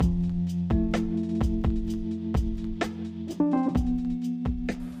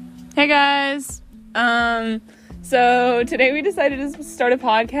Hey guys. So today we decided to start a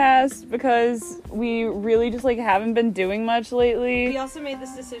podcast because we really just haven't been doing much lately. We also made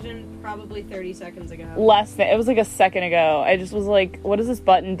this decision probably 30 seconds ago. It was a second ago. I just was like, what does this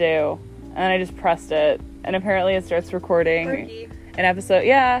button do? And I just pressed it. And apparently it starts recording an episode.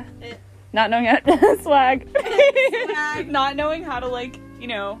 Yeah. Not knowing how swag. Swag. Not knowing how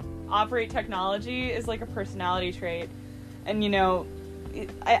to operate technology is a personality trait. And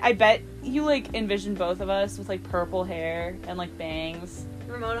I bet you envision both of us with supple hair and bangs.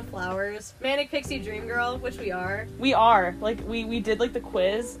 Ramona Flowers. Manic Pixie Dream Girl, which we are. We are. We did the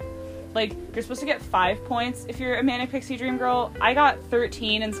quiz. You're supposed to get 5 points if you're a Manic Pixie Dream Girl. I got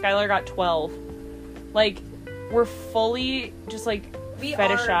 13 and Skylar got 12. We're fully just we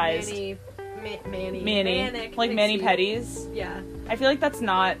fetishized. Manic mani-pedis. Yeah. I feel that's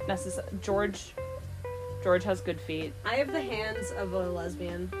not necessary. George has good feet. I have the hands of a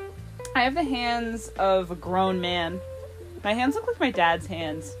lesbian. I have the hands of a grown man. My hands look like my dad's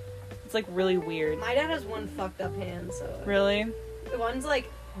hands. It's really weird. My dad has one fucked up hand, so... Really? The one's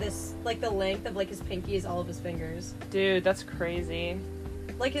this, the length of his pinky is all of his fingers. Dude, that's crazy.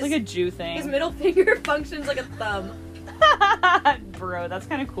 His, it's a Jew thing. His middle finger functions like a thumb. Bro, that's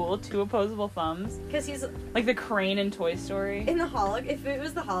kind of cool. 2 opposable thumbs. Because he's... the crane in Toy Story. If it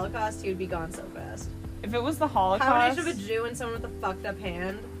was the Holocaust, he would be gone so fast. If it was the Holocaust... Combination of a Jew and someone with a fucked up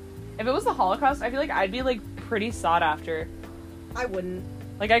hand. If it was the Holocaust, I feel I'd be, pretty sought after. I wouldn't.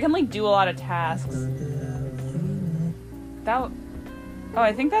 I can, do a lot of tasks. Oh,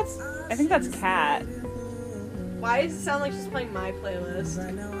 I think that's Kat. Why does it sound like she's playing my playlist?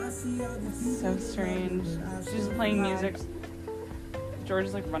 So strange. She's playing music. George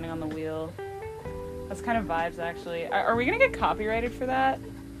is, running on the wheel. That's kind of vibes, actually. Are we gonna get copyrighted for that?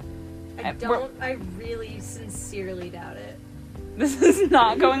 I really sincerely doubt it. This is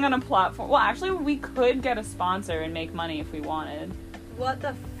not going on a platform. Well, actually, we could get a sponsor and make money if we wanted. What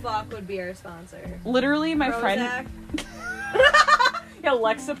the fuck would be our sponsor? Literally, my Prozac? friend... Yeah,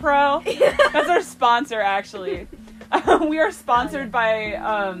 Lexapro. That's our sponsor, actually. We are sponsored by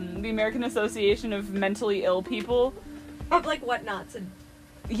the American Association of Mentally Ill People. Of, what not to...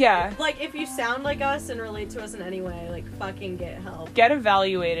 Yeah. If you sound like us and relate to us in any way, fucking get help. Get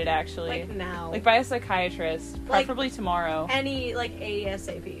evaluated, actually. Now. By a psychiatrist. Preferably tomorrow. Any,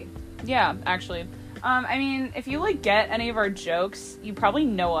 ASAP. Yeah, actually. If you, get any of our jokes, you probably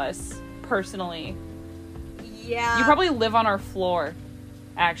know us, personally. Yeah. You probably live on our floor,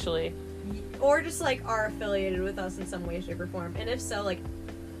 actually. Or just, are affiliated with us in some way, shape, or form. And if so,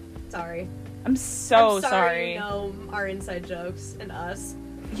 sorry. I'm so sorry. You know our inside jokes and us.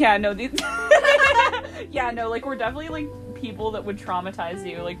 Yeah, no, these... Yeah, no, we're definitely, people that would traumatize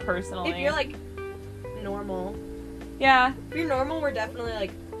you, personally. If you're, normal. Yeah. If you're normal, we're definitely,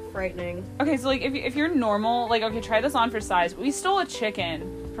 frightening. Okay, so, if you're normal, okay, try this on for size. We stole a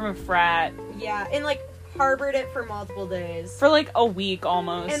chicken from a frat. Yeah, and, harbored it for multiple days. For, a week,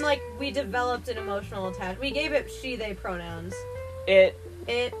 almost. And, we developed an emotional attachment. We gave it she, they pronouns. It.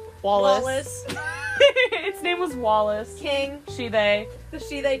 Wallace. Its name was Wallace. King. She, they. The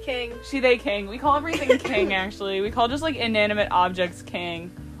she, they king. She, they, king. We call everything king, actually. We call just, inanimate objects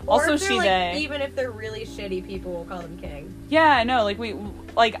king. Or also, if she, they. Even if they're really shitty people, we'll call them king. Yeah, I know.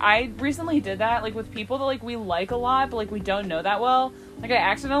 I recently did that, with people that, we like a lot, but, we don't know that well. I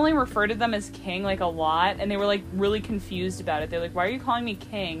accidentally referred to them as king, a lot, and they were, really confused about it. They're why are you calling me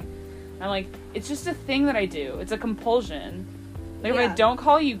king? And I'm it's just a thing that I do. It's a compulsion. If I don't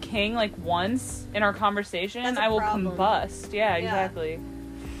call you king, once in our conversation, I will combust. Yeah, exactly.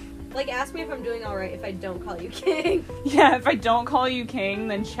 Ask me if I'm doing alright if I don't call you king. Yeah, if I don't call you king,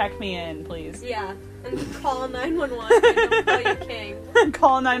 then check me in, please. Yeah, and call 911 if I don't call you king.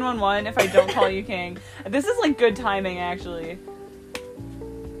 Call 911 if I don't call you king. This is, good timing, actually.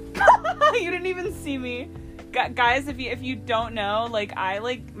 You didn't even see me. Guys, if you don't know,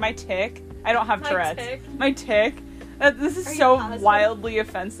 my tick. I don't have Tourette's. My tick. This is so wildly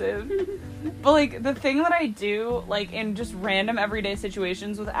offensive. But, the thing that I do, in just random everyday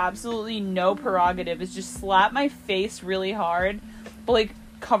situations with absolutely no prerogative is just slap my face really hard, but,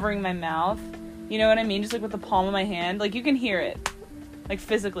 covering my mouth. You know what I mean? Just, with the palm of my hand. You can hear it.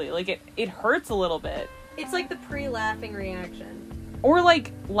 Physically. It hurts a little bit. It's, the pre-laughing reaction. Or,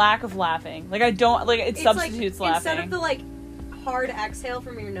 lack of laughing. I don't... it substitutes laughing. Instead of the, hard exhale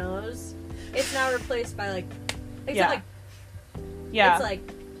from your nose, it's now replaced by, yeah. It's,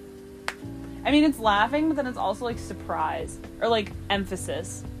 it's laughing, but then it's also, surprise. Or,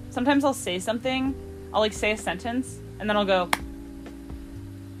 emphasis. Sometimes I'll say something, I'll, say a sentence, and then I'll go...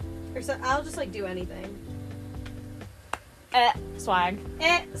 Or so, I'll just, do anything. Swag.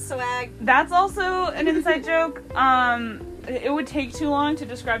 Swag. That's also an inside joke. It would take too long to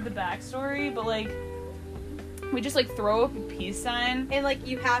describe the backstory, but, like, we just, like, throw up a peace sign. And, like,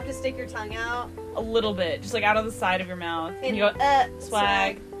 you have to stick your tongue out. A little bit. Just, like, out of the side of your mouth. And you go,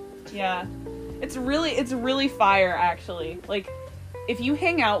 swag. Yeah. It's really fire, actually. Like, if you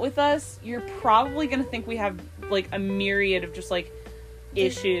hang out with us, you're probably gonna think we have, like, a myriad of just, like,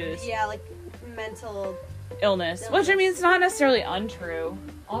 issues. Yeah, like, mental illness. Which, I mean, it's not necessarily untrue.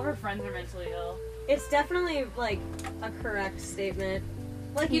 All of our friends are mentally ill. It's definitely, like, a correct statement.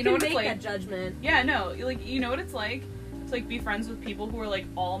 Like, you can make that judgment. Yeah, no. Like, you know what it's like? To, like, be friends with people who are, like,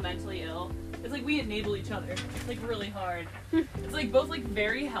 all mentally ill. It's like we enable each other. Like, really hard. It's, like, both, like,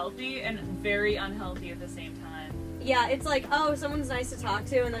 very healthy and very unhealthy at the same time. Yeah, it's like, oh, someone's nice to talk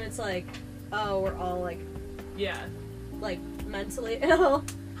to, and then it's like, oh, we're all, like... Yeah. Like, mentally ill.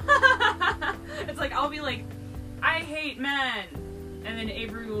 It's like, I'll be like, I hate men. And then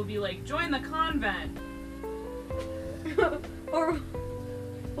Avery will be like, join the convent. Or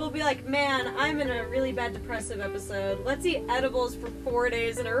we'll be like, man, I'm in a really bad depressive episode. Let's eat edibles for 4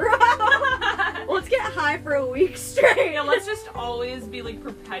 days in a row. Let's get high for a week straight. Yeah, let's just always be, like,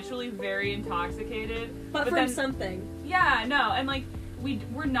 perpetually very intoxicated. But from something. Yeah, no, and, like,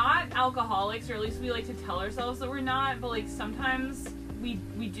 we're not alcoholics, or at least we like to tell ourselves that we're not, but, like, sometimes we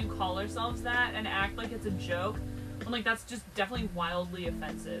do call ourselves that and act like it's a joke. And, like, that's just definitely wildly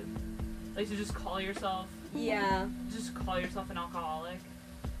offensive. Like, to just call yourself... Yeah. Just call yourself an alcoholic.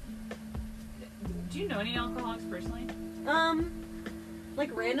 Do you know any alcoholics personally?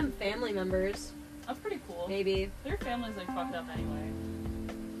 Like, random family members. That's pretty cool. Maybe. Their family's, like, fucked up anyway.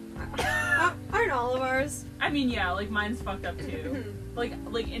 Aren't all of ours? I mean, yeah, like, mine's fucked up, too. Like,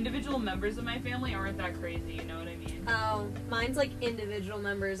 individual members of my family aren't that crazy, you know what I mean? Oh, mine's, like, individual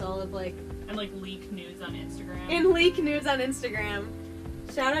members all of, like... And, like, leak nudes on Instagram. And leak nudes on Instagram.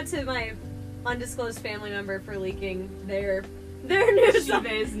 Shout out to my undisclosed family member for leaking their nudes.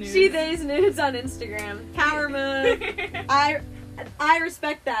 She-they's nudes. She-they's nudes on Instagram. Power move. I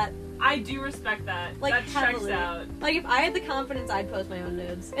respect that. I do respect that. Like, that heavily. checks out. Like, if I had the confidence, I'd post my own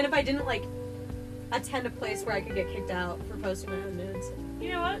nudes. And if I didn't, like, attend a place where I could get kicked out for posting my own nudes.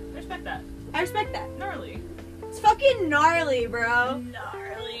 You know what? Respect that. I respect that. Gnarly. It's fucking gnarly, bro.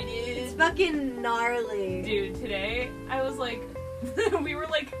 Gnarly, dude. It's fucking gnarly. Dude, today, I was, like... we were,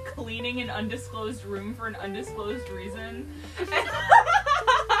 like, cleaning an undisclosed room for an undisclosed reason.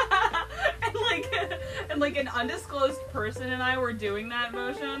 And, like, an undisclosed person and I were doing that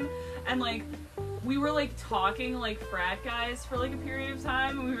motion. And, like, we were, like, talking like frat guys for, like, a period of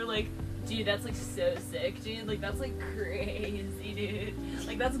time. And we were like, dude, that's, like, so sick, dude. Like, that's, like, crazy, dude.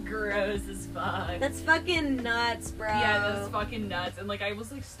 Like, that's gross as fuck. That's fucking nuts, bro. Yeah, that's fucking nuts. And, like, I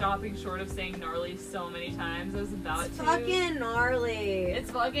was, like, stopping short of saying gnarly so many times. I was about it's to. Fucking gnarly. It's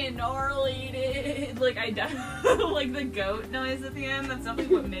fucking gnarly, dude. Like, like, the goat noise at the end, that's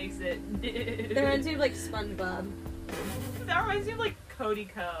definitely what makes it, dude. That reminds me of, like, SpongeBob. That reminds me of, like, Cody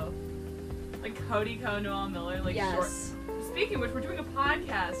Co. Like, Cody Co, Noel Miller, like, yes. short. Speaking of which, we're doing a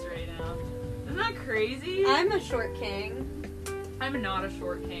podcast right now. Isn't that crazy? I'm a short king. I'm not a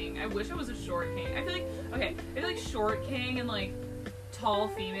short king. I wish I was a short king. I feel like, okay, I feel like short king and, like, tall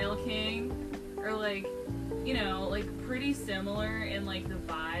female king are, like, you know, like, pretty similar in, like, the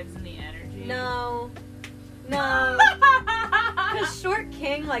vibes and the energy. No. Because short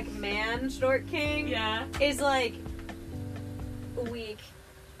king, like, man short king, yeah, is, like, weak.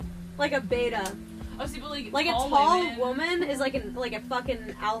 Like a beta. Oh, see, but, like a tall woman is like a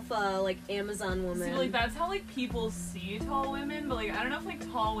fucking alpha, like, Amazon woman. See, like, that's how, like, people see tall women, but, like, I don't know if,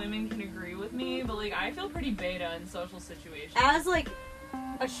 like, tall women can agree with me, but, like, I feel pretty beta in social situations. As, like,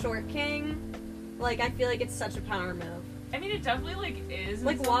 a short king, like, I feel like it's such a power move. I mean, it definitely, like, is.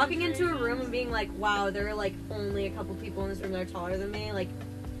 Like, walking into a room and being like, wow, there are, like, only a couple people in this room that are taller than me, like...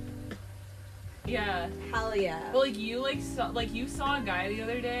 Yeah. Hell yeah. But, like, you saw a guy the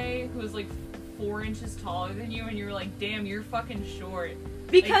other day who was, like, 4 inches taller than you, and you were like, damn, you're fucking short.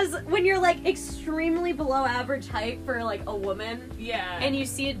 Because when you're, like, extremely below average height for, like, a woman... Yeah. And you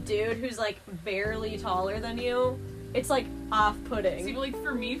see a dude who's, like, barely taller than you, it's, like, off-putting. See, but, like,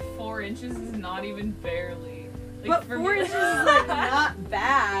 for me, 4 inches is not even barely. Like, but 4 inches is, like, not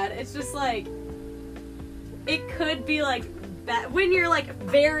bad. It's just, like... It could be, like, when you're, like,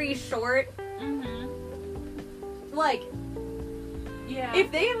 very short... Mm-hmm. Like... Yeah.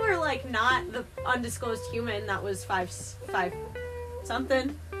 If they were, like, not the undisclosed human that was 5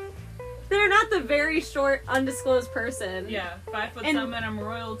 something, they're not the very short undisclosed person. Yeah, 5 foot something, I'm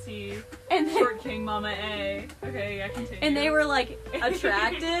royalty. And short king mama A. Okay, yeah, continue. And they were, like,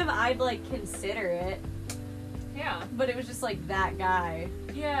 attractive, I'd, like, consider it. Yeah. But it was just like that guy.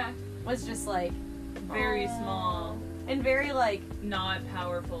 Yeah. Was just like very small. And very like not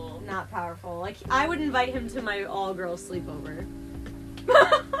powerful. Not powerful. Like I would invite him to my all-girls sleepover.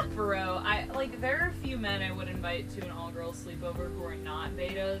 Bro, there are a few men I would invite to an all-girls sleepover who are not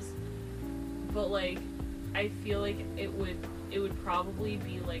betas. But like I feel like it would probably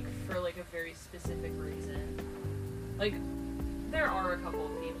be like for like a very specific reason. Like there are a couple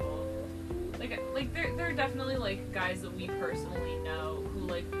of people. Like there are definitely like guys that we personally know who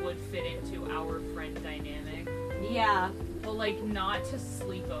like would fit into our friend dynamic. Yeah. But like not to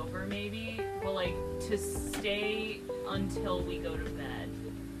sleep over maybe, but like to stay until we go to bed.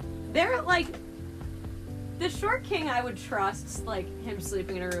 They're like the short king I would trust, like him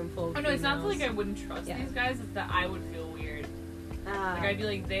sleeping in a room full of females. It's not like I wouldn't trust these guys, it's that I would feel weird. Like I'd be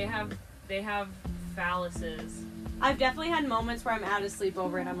like, they have phalluses. I've definitely had moments where I'm at a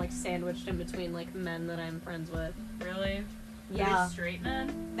sleepover and I'm like sandwiched in between like men that I'm friends with. Really? Yeah. Are they straight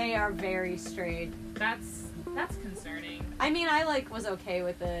men? They are very straight. That's concerning. I mean, I like was okay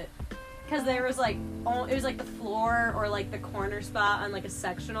with it. Because there was like, it was like the floor or like the corner spot on like a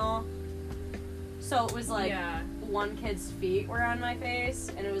sectional. So it was like one kid's feet were on my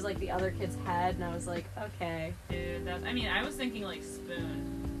face and it was like the other kid's head and I was like, okay. Dude, I was thinking like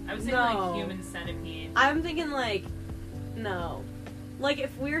spoon. I was thinking like human centipede. I'm thinking like, no. Like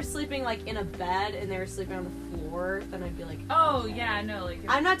if we were sleeping like in a bed and they were sleeping on the floor, then I'd be like, oh okay. Yeah, no, like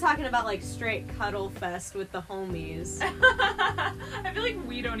I'm not talking about like straight cuddle fest with the homies. I feel like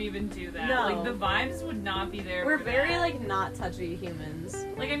we don't even do that. No. Like the vibes would not be there. We're very like not touchy humans.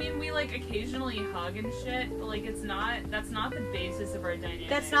 Like I mean we like occasionally hug and shit, but like that's not the basis of our dynamic.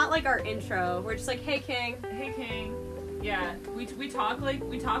 That's not like our intro. We're just like, hey king. Hey king. Yeah. We talk like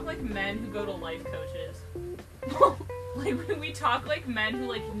men who go to life coaches. Like we talk like men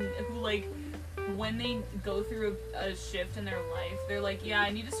who when they go through a shift in their life, they're like, yeah, I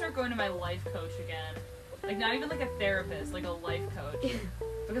need to start going to my life coach again. Like not even like a therapist, like a life coach.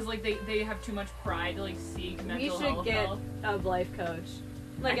 Because like they have too much pride to like seek mental health. We should get a life coach.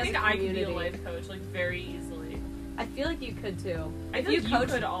 Like I think I could be a life coach like very easily. I feel like you could too. I think you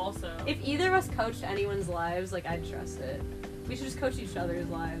could also. If either of us coached anyone's lives, like I'd trust it. We should just coach each other's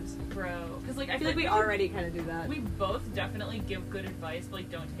lives. Bro. Because like I feel like we already kind of do that. We both definitely give good advice, but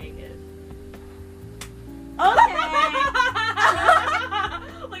like don't take it. Okay.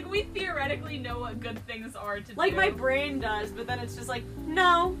 Like we theoretically know what good things are to do. Like my brain does, but then it's just like,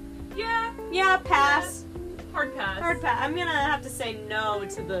 no. Yeah. Yeah, pass. Yeah. Hard pass. Hard pass. I'm gonna have to say no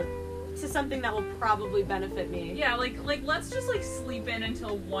to something that will probably benefit me. Yeah, like let's just like sleep in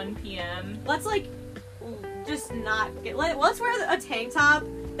until 1 p.m. Let's like just not get. Let's wear a tank top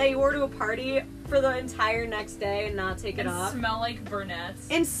that you wore to a party for the entire next day and not take it off. Smell like Burnett's.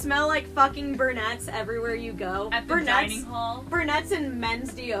 And smell like fucking Burnett's everywhere you go. At the dining hall. Burnett's and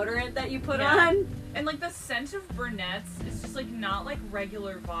men's deodorant that you put on. And like the scent of Burnett's is just like not like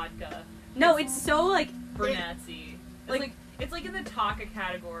regular vodka. No, it's so like Burnett's-y. It's like in the Taka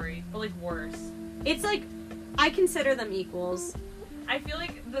category, but like worse. It's like I consider them equals. I feel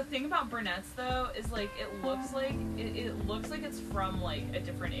like the thing about Burnett's though is like it looks like it's from like a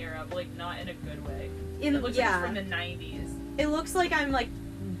different era, but like not in a good way. It looks like it's from the 90s. It looks like I'm like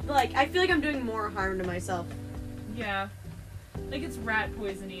I feel like I'm doing more harm to myself. Yeah. Like it's rat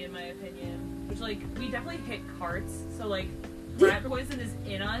poison-y in my opinion. Which like we definitely hit carts, so like rat poison is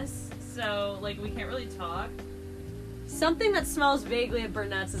in us, so like we can't really talk. Something that smells vaguely of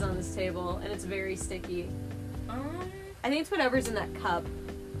Burnett's is on this table, and it's very sticky. I think it's whatever's in that cup.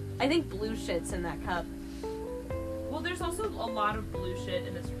 I think blue shit's in that cup. Well, there's also a lot of blue shit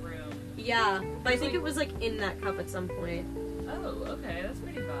in this room. Yeah, but I think it was like in that cup at some point. Oh, okay, that's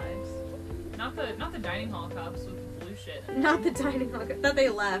pretty vibes. Not the dining hall cups with blue shit. Not the dining hall cup that they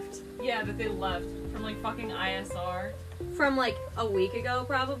left. Yeah, that they left from like fucking ISR. From like a week ago,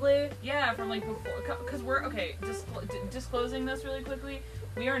 probably. Yeah, from like before. Cause we're disclosing this really quickly.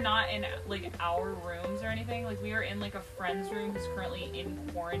 We are not in like our rooms or anything. Like we are in like a friend's room who's currently in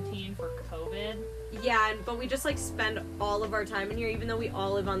quarantine for COVID. Yeah, but we just like spend all of our time in here, even though we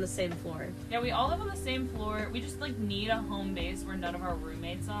all live on the same floor. Yeah, we all live on the same floor. We just like need a home base where none of our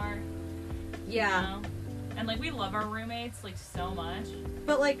roommates are. Yeah. You know? And like we love our roommates like so much.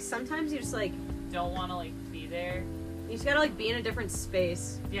 But like sometimes you just like don't want to like be there. You just gotta like be in a different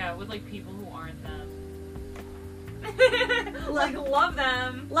space. Yeah, with like people who aren't them. Like love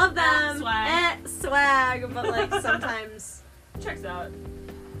them. Love them. Swag. Swag, but like sometimes checks out.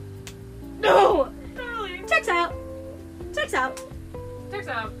 No! Totally. Checks out. Checks out. Checks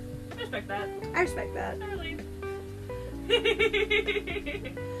out. I respect that. I respect that. Totally.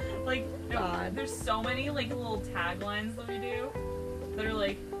 Like God. There's so many, like, little taglines that we do that are,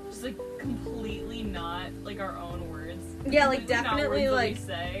 like, just, like, completely not, like, our own words. Yeah, like, definitely, like, we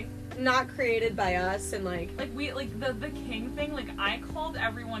say. Not created by us, and, like... Like, we, like, the king thing, like, I called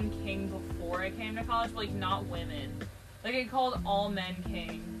everyone king before I came to college, but, like, not women. Like, I called all men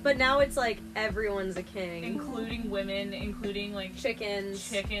king. But now it's, like, everyone's a king. Including women, including, like...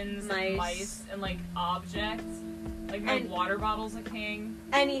 Chickens, mice, and, like, objects. Like, my water bottle's a king.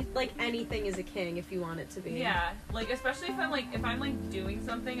 Anything is a king if you want it to be. Yeah. Like, especially if I'm doing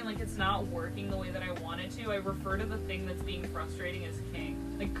something and, like, it's not working the way that I want it to, I refer to the thing that's being frustrating as king.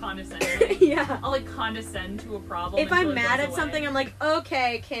 Like, condescending. Yeah. I'll, like, condescend to a problem. If I'm mad at something, I'm like,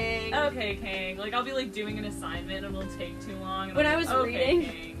 okay, king. Okay, king. Like, I'll be, like, doing an assignment and it'll take too long. And When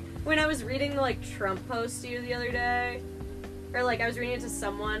I was reading the, like, Trump post to you the other day, or, like, I was reading it to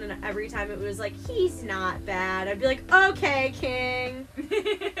someone, and every time it was like, he's not bad, I'd be like, okay, king.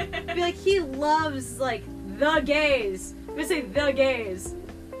 I'd be like, he loves, like, the gays. I'm gonna say the gays.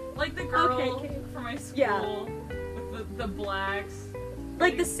 Like the girl from my school with the blacks.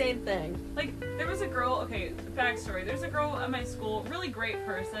 Like, the same thing. Like, there was a girl, okay, backstory. There's a girl at my school, really great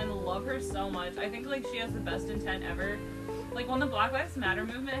person, love her so much. I think, like, she has the best intent ever. Like, when the Black Lives Matter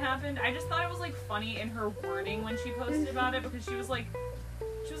movement happened, I just thought it was, like, funny in her wording when she posted about it, because she was like,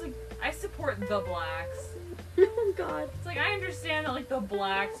 I support the blacks. Oh, God. It's like, I understand that, like, the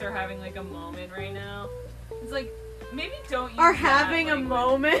blacks are having, like, a moment right now. It's like, maybe don't use Are having a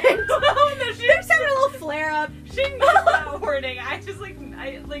moment? Oh, no, she just having a little flare-up. She didn't use that wording. I just,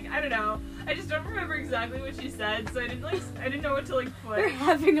 I don't know. I just don't remember exactly what she said, so I didn't know what to, like, put. They're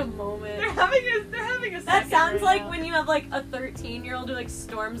having a moment. They're having a That sounds right like now. when you have, like, a 13-year-old who, like,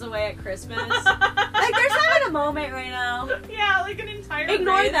 storms away at Christmas. Like, they're having a moment right now. Yeah, like an entire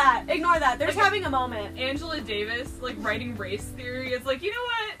Ignore race. that. They're Like, having a moment. Angela Davis, like, writing race theory. It's like, you know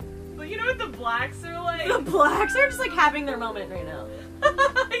what? Like, you know what the blacks are like? The blacks are just, like, having their moment right now.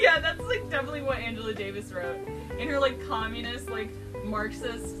 Yeah, that's, like, definitely what Angela Davis wrote. In her, like, communist, like,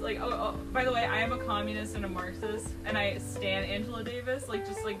 Marxist, like, oh, by the way, I am a communist and a Marxist, and I stan Angela Davis, like,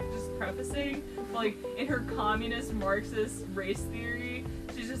 just prefacing, but, like, in her communist, Marxist race theory,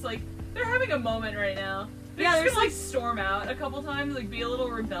 she's just like, they're having a moment right now. They're just gonna, like, storm out a couple times, like, be a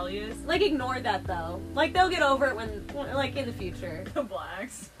little rebellious. Like, ignore that, though. Like, they'll get over it when like, in the future. The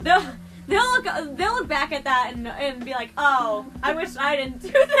blacks. They'll look back at that and be like, oh, I wish I didn't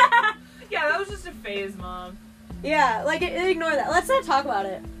do that. Yeah, that was just a phase, Mom. Yeah, like, ignore that. Let's not talk about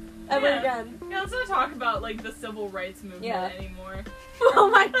it ever again. Yeah, let's not talk about, like, the civil rights movement anymore. Oh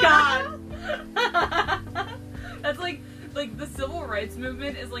my God. That's like the civil rights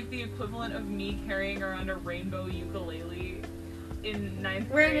movement is like the equivalent of me carrying around a rainbow ukulele in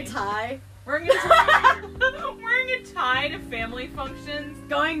 9th grade. Wearing a tie. Wearing a tie to family functions.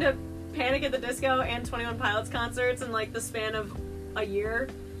 Going to Panic at the Disco and 21 Pilots concerts in, like, the span of a year.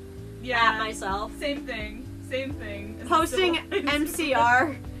 Yeah. At myself. Same thing. Posting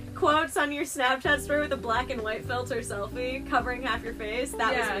MCR quotes on your Snapchat story with a black and white filter selfie covering half your face.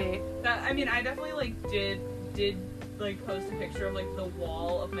 That was me. I definitely, like, did like, post a picture of, like, the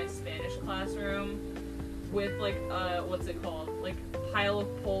wall of my Spanish classroom with, like, what's it called? Like, pile of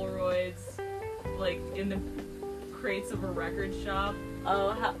Polaroids, like, in the crates of a record shop.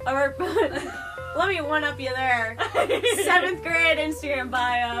 Let me one-up you there. 7th grade Instagram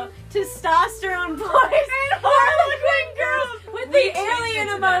bio. Testosterone boys and Harlequin girls with the alien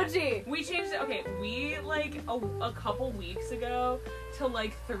emoji. We changed it. Okay, we, like, a couple weeks ago, to,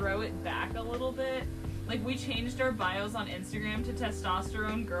 like, throw it back a little bit, like, we changed our bios on Instagram to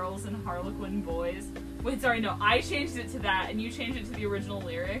testosterone girls and Harlequin boys. Wait, sorry, no, I changed it to that, and you changed it to the original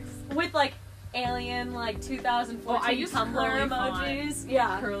lyrics. With, like, alien, like, 2014 I used Tumblr curly emojis. Font.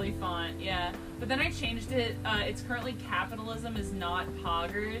 Yeah. Curly font, yeah. But then I changed it. It's currently capitalism is not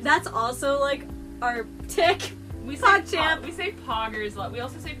poggers. That's also, like, our tick. We say PogChamp. we say poggers. We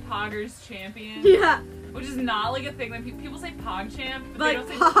also say poggers champion. Yeah. Which is not, like, a thing. Like, people say PogChamp, but Like,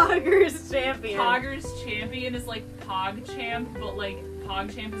 they don't say Poggers champion. Poggers champion is, like, PogChamp, but, like,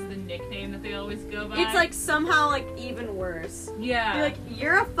 PogChamp is the nickname that they always go by. It's, like, somehow, like, even worse. Yeah. You're like,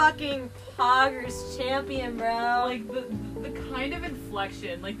 you're a fucking Poggers champion, bro. Like, the kind of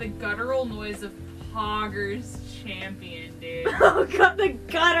inflection, like, the guttural noise of Poggers champion, dude. Oh god, the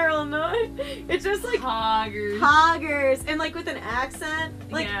guttural noise. It's just like Poggers, and like with an accent.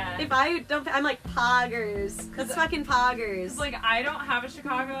 Like if I don't, I'm like Poggers. That's fucking Poggers. Like I don't have a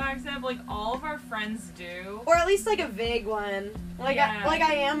Chicago accent, but like all of our friends do, or at least like a vague one. Like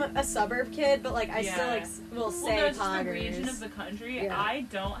I am a suburb kid, but like I still like will say Poggers. Just the region of the country. Yeah. I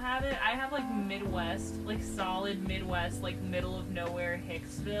don't have it. I have like Midwest, like solid Midwest, like middle of nowhere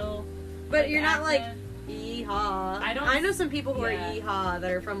Hicksville. But you're not like yeehaw. I know some people who are yeehaw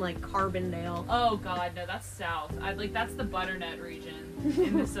that are from like Carbondale. Oh god, no, that's south. That's the Butternut region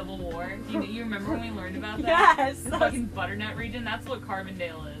in the Civil War. You remember when we learned about that? Yes. The fucking Butternut region. That's what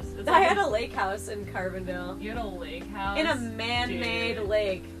Carbondale is. It's I had a lake house in Carbondale. You had a lake house in a man-made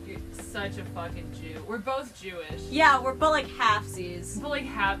lake. You're such a fucking Jew. We're both Jewish. Yeah, we're both like halfsies. But like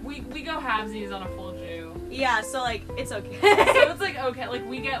we go halvesies on a full Jew. Yeah, so like it's okay. So it's like okay, like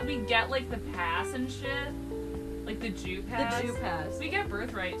we get like the pass and shit. Like the Jew pass. The Jew pass. We get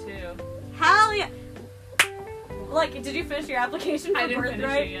birthright too. Hell yeah. Like, did you finish your application for I didn't birthright?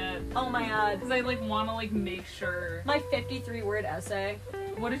 finish it yet. Oh my god. Because I like want to like make sure. My 53-word essay.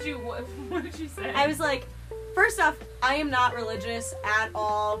 What did you say? I was like, first off, I am not religious at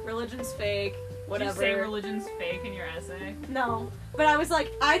all. Religion's fake. Whatever. Did you say religion's fake in your essay? No. But I was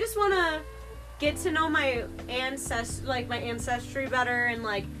like, I just want to get to know my ancestry better and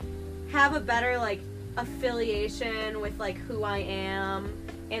like have a better like affiliation with like who I am.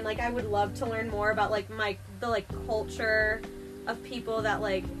 And like I would love to learn more about like the like culture of people that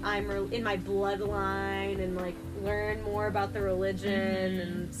like I'm in my bloodline and like learn more about the religion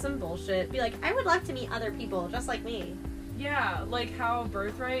and some bullshit. Be like, I would love to meet other people just like me. Yeah, like how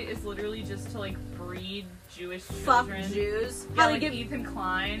birthright is literally just to like breed Jewish Fuck children. Jews. Yeah, How like they give Ethan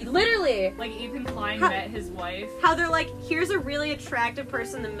Klein. literally Like Ethan Klein met his wife. How they're like, here's a really attractive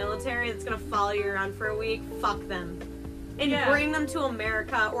person in the military that's gonna follow you around for a week. Fuck them. And bring them to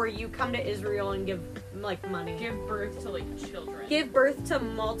America, or you come to Israel and give like money. Give birth to like children. Give birth to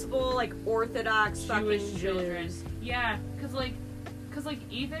multiple like Orthodox Jewish fucking children. Jews. Yeah, cause like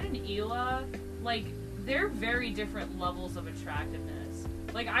Ethan and Ela, like they're very different levels of attractiveness.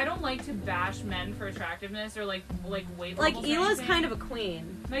 Like I don't like to bash men for attractiveness or like weight levels. Like Ela's kind of a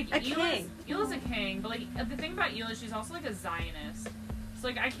queen. Like king. Ela's a king, but like the thing about Ela, she's also like a Zionist. So,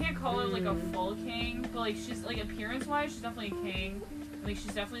 like, I can't call her, like, a full king, but, like, she's, like, appearance-wise, she's definitely a king. Like,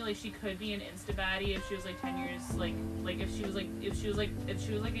 she's definitely, like, she could be an insta-baddie if she was, like, 10 years, like, if she was,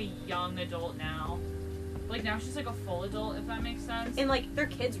 like, a young adult now. But, like, now she's, like, a full adult, if that makes sense. And, like, their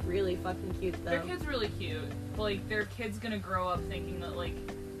kid's really fucking cute, though. Their kid's really cute, but, like, their kid's gonna grow up thinking that, like,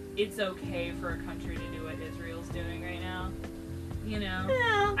 it's okay for a country to do what Israel's doing right now. You know?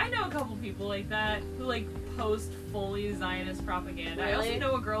 Yeah. I know a couple people like that who, like, post fully Zionist propaganda. Really? I also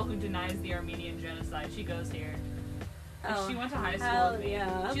know a girl who denies the Armenian genocide. She goes here. Like, she went to high school hell with me.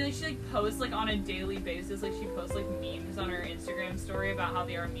 Yeah. She posts like on a daily basis. Like she posts like memes on her Instagram story about how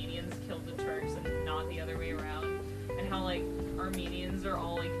the Armenians killed the Turks and not the other way around, and how like Armenians are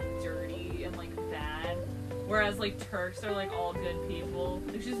all like dirty and like bad, whereas like Turks are like all good people.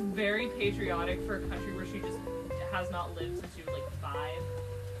 Like she's very patriotic for a country where she just has not lived since she was like 5.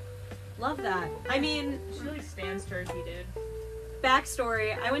 Love that. I mean, she really stands Turkey, dude.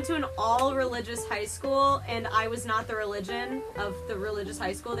 Backstory, I went to an all-religious high school, and I was not the religion of the religious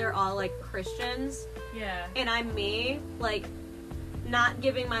high school. They were all, like, Christians. Yeah. And I'm me, like, not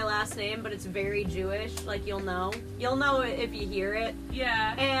giving my last name, but it's very Jewish. Like, you'll know. You'll know it if you hear it.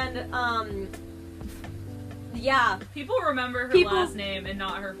 Yeah. And, yeah. People remember her last name and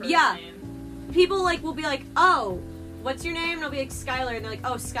not her first name. People, like, will be like, oh, what's your name? And I'll be like, Skylar. And they're like,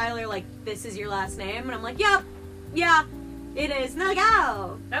 oh, Skylar, like, this is your last name? And I'm like, yep. Yeah. It is. And they're like,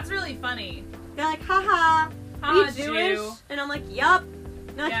 oh. That's really funny. They're like, haha. Are you Jewish? Jew. And I'm like, yup.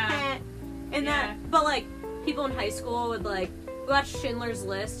 Like, yeah. And that, but like, people in high school would like watch Schindler's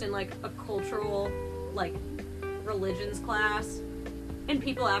List in like a cultural, like, religions class. And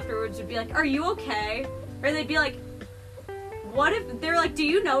people afterwards would be like, are you okay? Or they'd be like, what if, they're like, do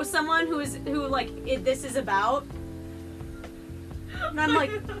you know someone who this is about? And I'm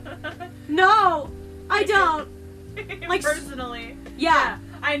like, no, I don't. Like, personally. Yeah.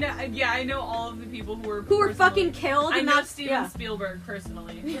 I know. Yeah, I know all of the people who were fucking killed. I and know Steven Spielberg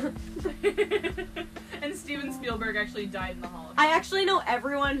personally. And Steven Spielberg actually died in the Holocaust. I actually know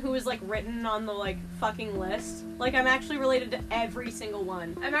everyone who is like written on the like fucking list. Like I'm actually related to every single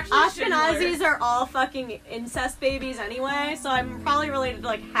one. I'm actually Ashkenazis are all fucking incest babies anyway, so I'm probably related to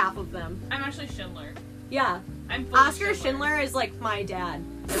like half of them. I'm actually Schindler. Yeah. I'm Oscar Schindler is like my dad.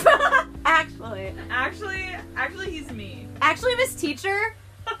 Actually, he's me. Actually, Miss Teacher.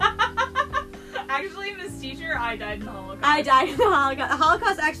 Actually, Miss Teacher, I died in the Holocaust. I died in the Holocaust. The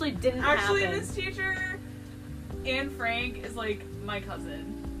Holocaust actually didn't happen. Actually, Miss Teacher, Anne Frank is like my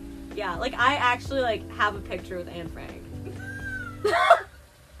cousin. Yeah, like I actually like have a picture with Anne Frank.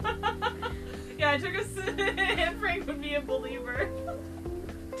 Yeah, I took Anne Frank would be a believer.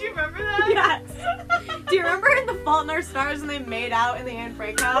 Do you remember that? Yes. Do you remember in The Fault in Our Stars when they made out in the Anne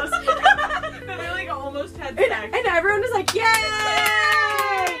Frank house? No, they like almost had sex. And everyone was like, yay!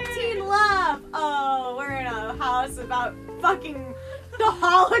 Teen love! about fucking the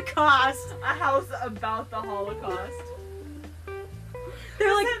Holocaust. A house about the Holocaust.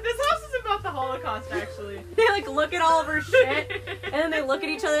 They're like, this house is about the Holocaust, actually. They like look at all of her shit, and then they look at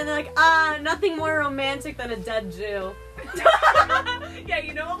each other and they're like, nothing more romantic than a dead Jew. Yeah,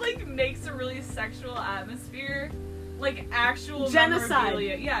 you know what like makes a really sexual atmosphere? Like actual genocide.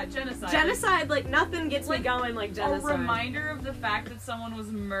 Memorabilia. Yeah, genocide. Genocide, like nothing gets me going like genocide. A reminder of the fact that someone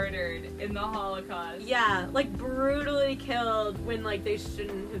was murdered in the Holocaust. Yeah, like brutally killed when like they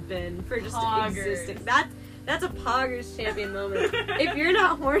shouldn't have been for just existing. That's a Poggers champion moment. If you're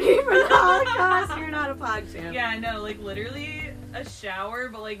not horny for the Holocaust, you're not a Pog champ. Yeah, no, like literally a shower,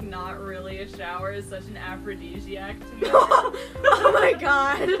 but like not really a shower is such an aphrodisiac to me. Oh my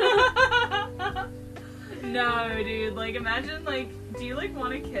god. No, dude, like imagine like, do you like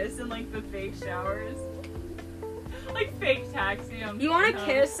want to kiss in like the fake showers? Like fake taxi. You want to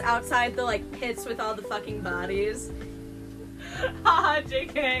kiss outside the like pits with all the fucking bodies? Haha,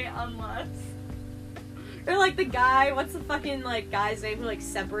 JK, unless. Or like the guy, what's the fucking like guy's name who like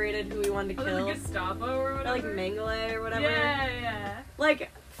separated who he wanted to kill? Like Gestapo or whatever? Or like Mengele or whatever? Yeah.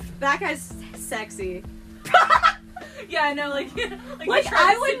 Like, that guy's sexy. Yeah, I know, like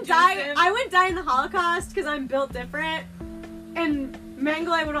I wouldn't die in the Holocaust because I'm built different, and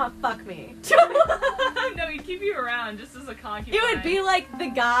Mengele would not fuck me. No, he'd keep you around just as a concubine. It would be like the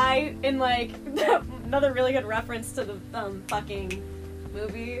guy in like another really good reference to the fucking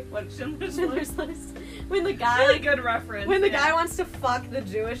movie. What Schindler's List? When the guy really good reference. When the guy wants to fuck the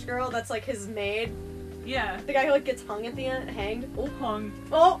Jewish girl that's like his maid. Yeah. The guy who like gets hung at the end, hanged. Oh, hung.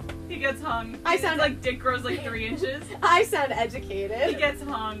 Oh, he gets hung. I sound like dick grows like 3 inches. I sound educated. He gets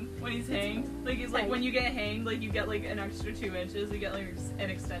hung when he's hanged. Like he's like when you get hanged, like you get like an extra 2 inches. You get like an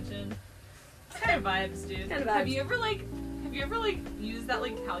extension. Kind of vibes, dude. Kind of vibes. Have you ever like used that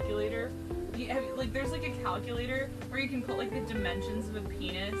like calculator? Like there's like a calculator where you can put like the dimensions of a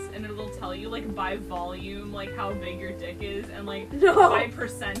penis and it'll tell you like by volume like how big your dick is and like by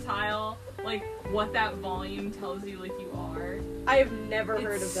percentile like what that volume tells you like you are. I have never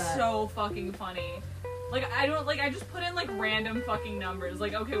heard of that. It's so fucking funny. Like I just put in like random fucking numbers.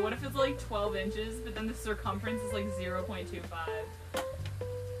 Like okay, what if it's like 12 inches but then the circumference is like 0.25?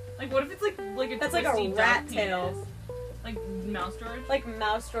 Like what if it's like a that's like a rat tail. Penis? Like Mouse George? Like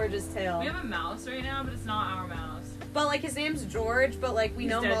Mouse George's tail. We have a mouse right now, but it's not our mouse. But like his name's George, but like we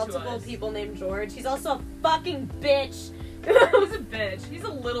know multiple people named George. He's also a fucking bitch. He's a bitch. He's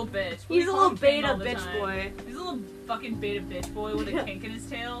a little bitch. He's a little beta bitch boy. He's a little fucking beta bitch boy with a kink in his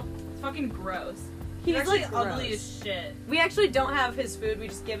tail. It's fucking gross. He's actually like ugly as shit. We actually don't have his food. We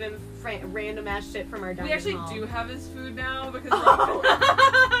just give him random ass shit from our dining hall. We actually do have his food now because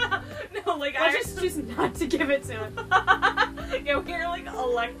like, no, like I just choose not to give it to him. Yeah, we're like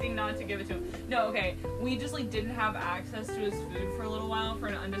electing not to give it to him. No, okay, we just like didn't have access to his food for a little while for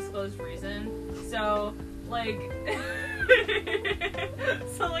an undisclosed reason. So like,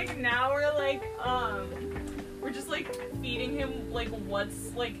 now we're just like feeding him like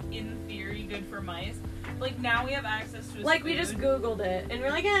what's like in theory good for mice. Like now we have access to his food. We just Googled it and we're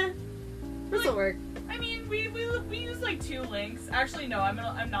like, this'll work. I mean, we used like 2 links. Actually, no, I'm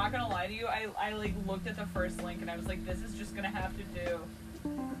not gonna lie to you. I like looked at the first link and I was like, this is just gonna have to do.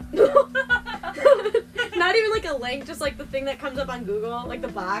 Not even like a link, just like the thing that comes up on Google, like the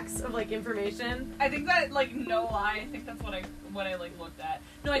box of like information. I think that like no lie, I think that's what I like looked at.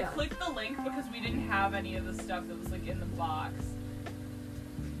 No, I clicked the link because we didn't have any of the stuff that was like in the box.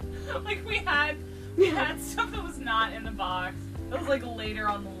 Like we had stuff that was not in the box. It was like later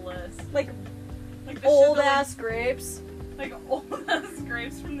on the list. Like the old ass grapes. Like old ass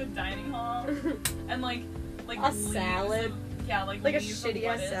grapes from the dining hall. And like a salad. Yeah, like a shitty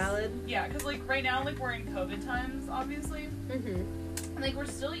ass salad. Yeah, because like right now like we're in COVID times, obviously. And like we're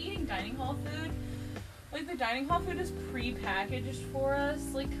still eating dining hall food. Like the dining hall food is pre-packaged for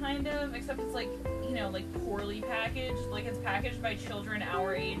us, like kind of, except it's like, you know, like poorly packaged. Like it's packaged by children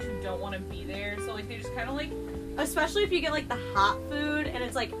our age who don't want to be there. So like they just kind of like, especially if you get like the hot food and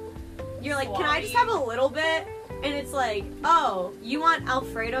it's like, you're like, sloppy. Can I just have a little bit? And it's like, oh, you want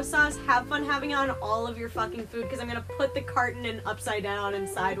Alfredo sauce? Have fun having it on all of your fucking food because I'm going to put the carton in upside down and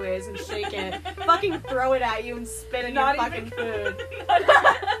sideways and shake it. Fucking throw it at you and spit in your fucking food.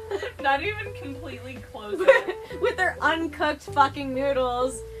 Not even completely close it. With their uncooked fucking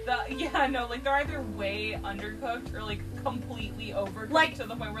noodles. Yeah, no, like they're either way undercooked or like completely overcooked like, to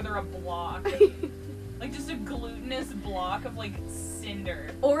the point where they're a block. Like just a glutinous block of like cinder.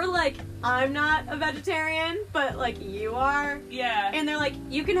 Or like, I'm not a vegetarian, but like you are. Yeah. And they're like,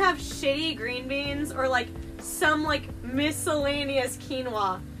 you can have shitty green beans or like some like miscellaneous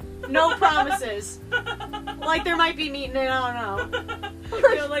quinoa. No promises. Like, there might be meat in it, I don't know.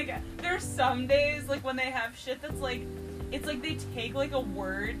 You know, like, there's some days, like, when they have shit that's, like, it's like they take, like, a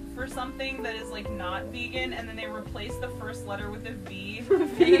word for something that is, like, not vegan, and then they replace the first letter with a V.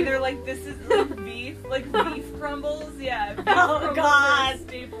 And then they're like, this is, like, beef. Like, beef crumbles. Yeah. Beef crumbles God. are a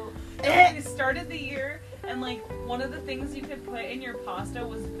staple. And they started the year, and, like, one of the things you could put in your pasta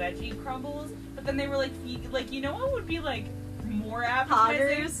was veggie crumbles, but then they were like, you know what would be, like, more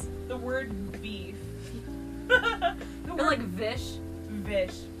appetizing? Poggers? The word beef. Or like Vish.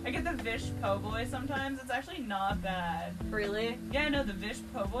 Vish. I get the Vish po' boy sometimes. It's actually not bad. Really? Yeah, no, the Vish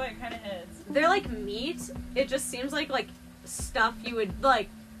po' boy, it kind of hits. They're like meat. It just seems like stuff you would like.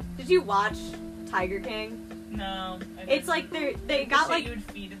 Did you watch Tiger King? No. It's like they got like you would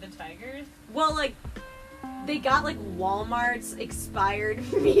feed to the tigers. Well, like they got like Walmart's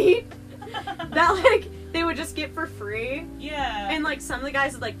expired meat that like they would just get for free. Yeah. And like some of the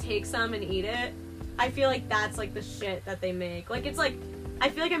guys would like take some and eat it. I feel like that's like the shit that they make. Like it's like I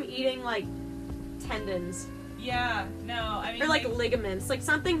feel like I'm eating like tendons. Yeah. No, I mean. Or like ligaments, like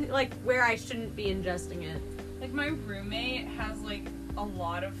something like where I shouldn't be ingesting it. Like my roommate has like a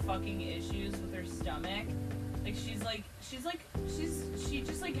lot of fucking issues with her stomach. Like she just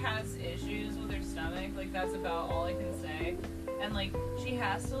like has issues with her stomach. Like that's about all I can say. And like she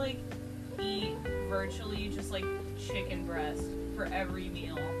has to like eat virtually just like chicken breast for every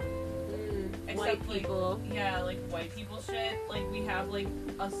meal. Except, white people. Like, yeah, like white people shit. Like we have like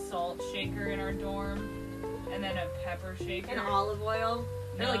a salt shaker in our dorm, and then a pepper shaker. And olive oil.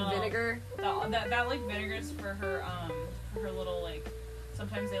 No, or like vinegar. That like vinegar's for her little like.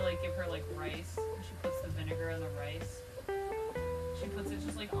 Sometimes they like give her like rice, and she puts the vinegar in the rice. She puts it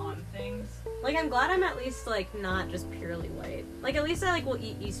just like on things. Like I'm glad I'm at least like not just purely white. Like at least I like will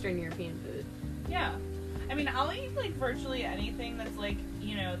eat Eastern European food. Yeah. I mean, I'll eat, like, virtually anything that's, like,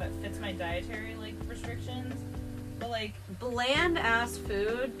 you know, that fits my dietary, like, restrictions. But, like... bland-ass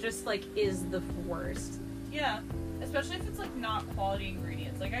food just, like, is the worst. Yeah. Especially if it's, like, not quality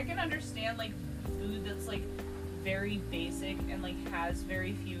ingredients. Like, I can understand, like, food that's, like, very basic and, like, has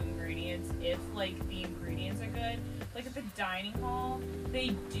very few ingredients if, like, the ingredients are good. Like, at the dining hall,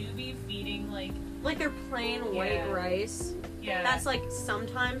 they do be feeding, like... Like, their plain white rice. Yeah. That's, like,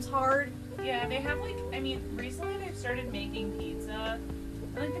 sometimes hard. Yeah, they have, like, I mean, recently they've started making pizza,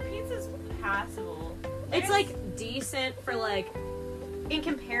 and, like, the pizza's passable. It's, like, decent for, like, in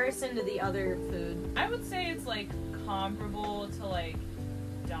comparison to the other food. I would say it's, like, comparable to, like,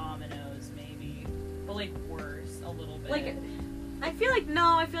 Domino's, maybe, but, like, worse a little bit. Like, I feel like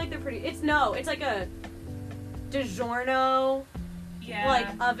they're pretty, it's like a DiGiorno, like,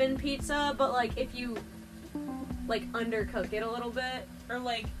 oven pizza, but, like, if you, like, undercook it a little bit. Or,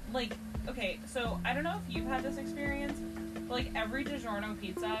 like, okay, so I don't know if you've had this experience, but like every DiGiorno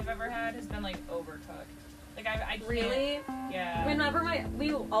pizza I've ever had has been like overcooked. Like I can't. Really? Yeah. Whenever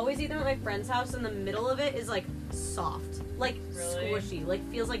we always eat them at my friend's house, and the middle of it is like soft, like squishy, like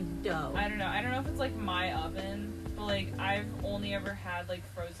feels like dough. I don't know if it's like my oven, but like I've only ever had like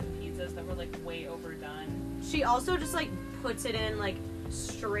frozen pizzas that were like way overdone. She also just like puts it in like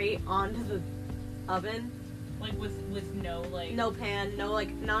straight onto the oven. Like with no like no pan, no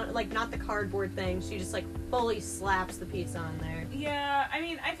like not the cardboard thing. She just like fully slaps the pizza on there. Yeah, I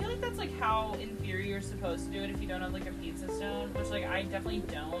mean I feel like that's like how in theory you're supposed to do it if you don't have like a pizza stone, which like I definitely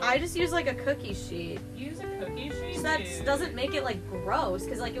don't. I just use like a cookie sheet. You use a cookie sheet? So that doesn't make it like gross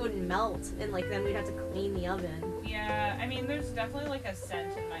because like it would melt and like then we'd have to clean the oven. Yeah, I mean there's definitely like a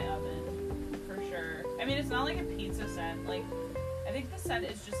scent in my oven for sure. I mean it's not like a pizza scent. Like I think the scent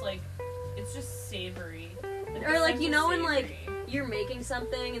is just like it's just savory. Or like you know when like you're making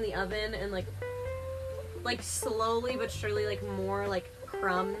something in the oven and like slowly but surely like more like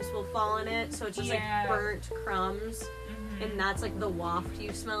crumbs will fall in it, so it's just like burnt crumbs, and that's like the waft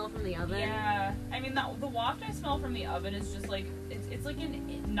you smell from the oven. Yeah, I mean the waft I smell from the oven is just like it's like a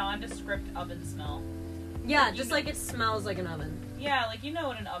nondescript oven smell. Yeah, like, just like it smells like an oven. Yeah, like you know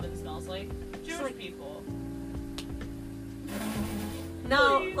what an oven smells like. Jewish like, people.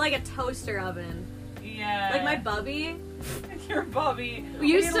 No, like a toaster oven. Yeah. Like my bubby. Your bubby.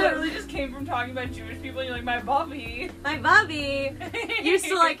 We literally just came from talking about Jewish people and you're like, my bubby. My bubby used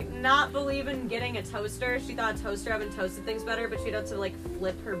to like not believe in getting a toaster. She thought a toaster oven toasted things better, but she'd have to like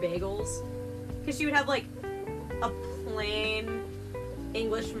flip her bagels. Because she would have like a plain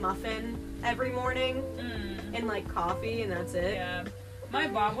English muffin every morning and like coffee and that's it. Yeah. My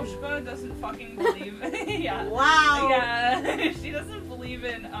babushka doesn't fucking believe yeah. Wow. Yeah. She doesn't believe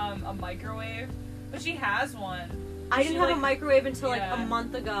in a microwave. But she has one. I didn't have a microwave until like a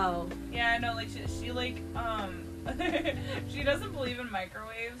month ago. Yeah, no, like she like she doesn't believe in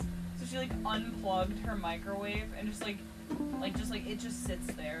microwaves. So she like unplugged her microwave and just it just sits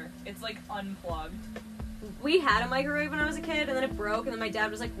there. It's like unplugged. We had a microwave when I was a kid, and then it broke, and then my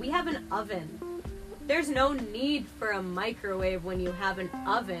dad was like, we have an oven. There's no need for a microwave when you have an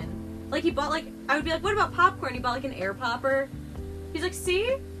oven. Like, he bought, like, I would be like, what about popcorn? He bought, like, an air popper. He's like,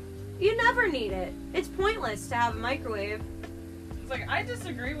 see? You never need it. It's pointless to have a microwave. It's like, I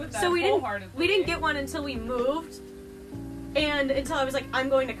disagree with that so wholeheartedly. We didn't get one until we moved, and until I was like, I'm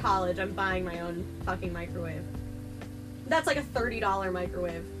going to college, I'm buying my own fucking microwave. That's, like, a $30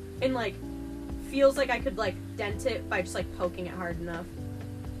 microwave. And, like, feels like I could, like, dent it by just, like, poking it hard enough.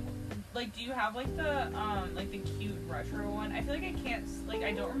 Like, do you have, like, the cute retro one? I feel like I can't, like,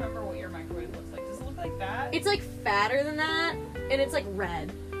 I don't remember what your microwave looks like. Does it look like that? It's, like, fatter than that, and it's, like,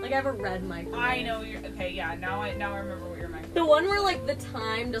 red. Like, I have a red microwave. I know okay, yeah, now I remember what your microwave The one where, like, the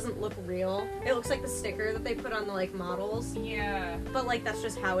time doesn't look real. It looks like the sticker that they put on the, like, models. Yeah. But, like, that's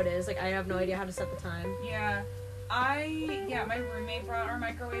just how it is. Like, I have no idea how to set the time. Yeah. My roommate brought our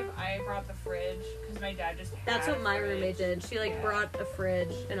microwave. I brought the fridge because my dad just had That's what my a fridge. roommate did. She, like, brought a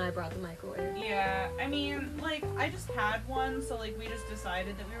fridge, and I brought the microwave. Yeah, I mean, like, I just had one, so, like, we just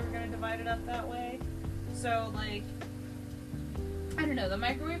decided that we were gonna divide it up that way. So, like, I don't know, the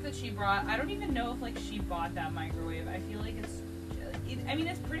microwave that she brought, I don't even know if, like, she bought that microwave. I feel like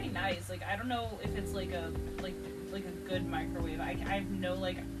it's pretty nice. Like, I don't know if it's, like a good microwave. I have no,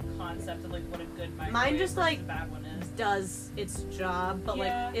 like, concept of, like, what a good microwave Mine just, like, a bad one is. does its job, but,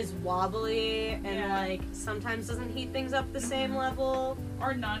 like, is wobbly and, like, sometimes doesn't heat things up the same level.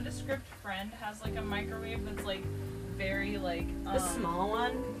 Our nondescript friend has, like, a microwave that's, like, very, like, the small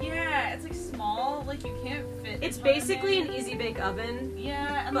one? Yeah, it's, like, small. Like, you can't fit. It's basically an easy bake oven.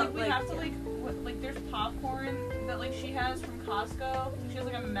 Yeah, and, but, like, we have to, like, there's popcorn that, like, she has from Costco. She has,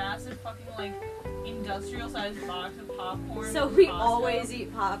 like, a massive fucking, like, industrial-sized box of popcorn. So we always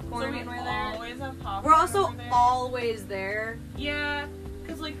eat popcorn when we're there. We always have popcorn. We're also always there. Yeah,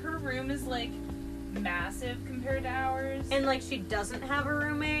 because, like, her room is, like, massive compared to ours. And, like, she doesn't have a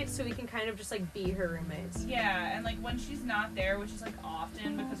roommate, so we can kind of just, like, be her roommates. Yeah, and, like, when she's not there, which is, like,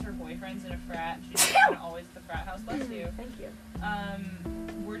 often because her boyfriend's in a frat, she's kind of always at the frat house. Bless you. Thank you.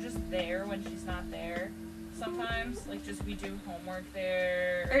 We're just there when she's not there. Sometimes, like, just we do homework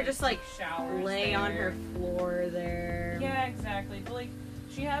there. Or just, like, showers lay there. on her floor there. Yeah, exactly. But, like,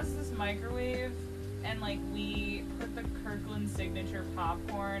 she has this microwave, and, like, we put the Kirkland signature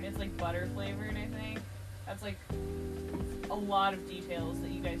popcorn. It's, like, butter flavored, I think. That's, like, a lot of details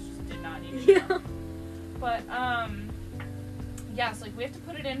that you guys just did not need to know. But, yeah, so, like, we have to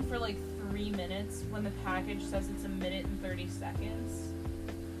put it in for, like, 3 minutes when the package says it's 1 minute and 30 seconds,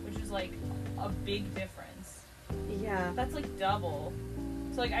 which is, like, a big difference. Yeah. That's, like, double.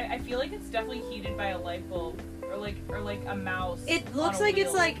 So, like, I feel like it's definitely heated by a light bulb or like a mouse. It looks like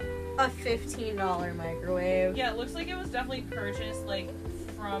it's, like, a $15 microwave. Yeah, it looks like it was definitely purchased, like,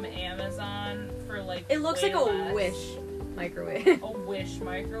 from Amazon for, like, it looks like a Wish microwave. A Wish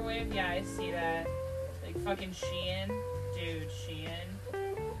microwave? Yeah, I see that. Like, fucking Shein. Dude, Shein.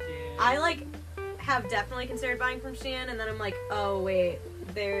 Dude. I, like, have definitely considered buying from Shein, and then I'm like, oh, wait.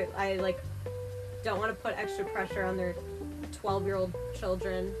 I, like, don't want to put extra pressure on their 12-year-old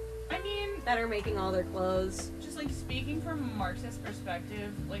children. I mean, that are making all their clothes. Just, like, speaking from a Marxist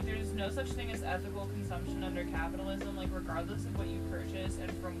perspective, like, there's no such thing as ethical consumption under capitalism. Like, regardless of what you purchase and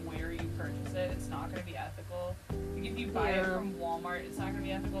from where you purchase it, it's not going to be ethical. Like, if you buy it from Walmart, it's not going to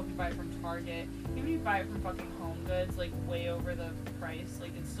be ethical. If you buy it from Target, even if you buy it from fucking Home Goods, like, way over the price,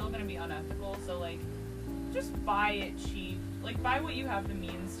 like, it's still going to be unethical. So, like, just buy it cheap. Like, buy what you have the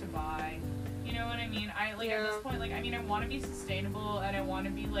means to buy. You know what I mean? At this point, like, I mean, I want to be sustainable and I want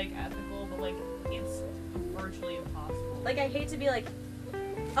to be, like, ethical, but, like, it's virtually impossible. Like, I hate to be like,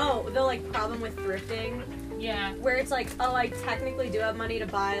 oh, the, like, problem with thrifting. Yeah. Where it's like, oh, I technically do have money to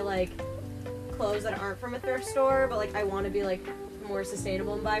buy, like, clothes that aren't from a thrift store, but, like, I want to be, like, more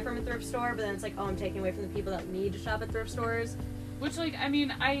sustainable and buy from a thrift store, but then it's like, oh, I'm taking away from the people that need to shop at thrift stores. Which, like, I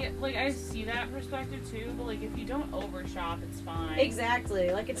mean, I see that perspective, too, but, like, if you don't overshop, it's fine.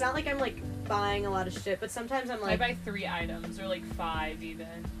 Exactly. Like, it's not like I'm, like, buying a lot of shit, but sometimes I'm, like... I buy 3 items, or, like, 5, even,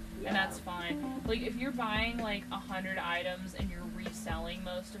 and that's fine. Like, if you're buying, like, 100 items and you're reselling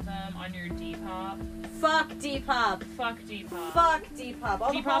most of them on your Depop... Fuck Depop! Fuck Depop. Fuck Depop.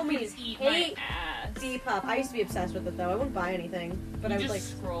 All Depop the homies eat hate my ass. Depop. I used to be obsessed with it, though. I wouldn't buy anything, but I would, like...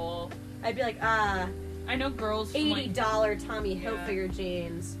 scroll. I'd be like, I know girls from, $80 like, Tommy Hilfiger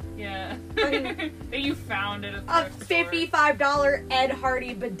jeans. Yeah. That you found at a $55 Ed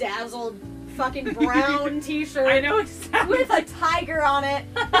Hardy bedazzled fucking brown t-shirt. I know exactly. With a tiger on it.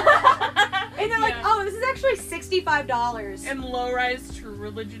 And they're like, oh, this is actually $65. And low-rise True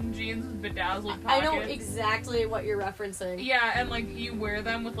Religion jeans with bedazzled pockets. I know exactly what you're referencing. Yeah, and like you wear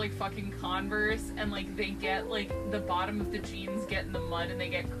them with like fucking Converse, and like they get like the bottom of the jeans get in the mud and they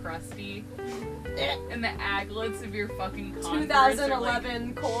get crusty. And the aglets of your fucking Converse 2011 are,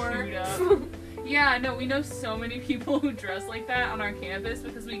 like, core. chewed up. Yeah, no, we know so many people who dress like that on our campus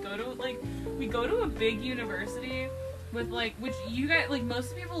because we go to a big university with like, which you guys, like, most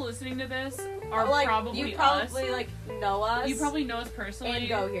of the people listening to this are like, probably you probably us. Like know us. You probably know us personally. And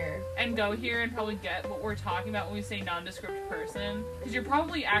go here and probably get what we're talking about when we say nondescript person. Because you're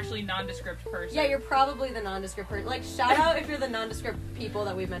probably actually nondescript person. Yeah, you're probably the nondescript person. Like, shout out if you're the nondescript people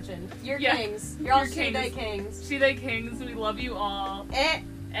that we've mentioned. You're kings. You're all she-they kings. She-they kings. We love you all.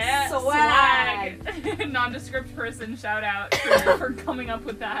 Swag. Nondescript person, shout out for coming up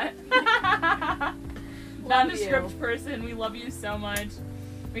with that. Nondescript person, we love you so much.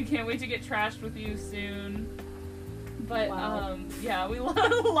 We can't wait to get trashed with you soon. But yeah, we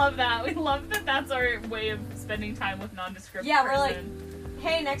love that. We love that that's our way of spending time with nondescript person. Yeah, we're like,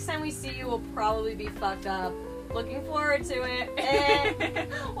 hey, next time we see you, we'll probably be fucked up. Looking forward to it.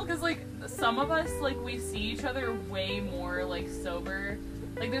 Well, because like some of us, like, we see each other way more like sober.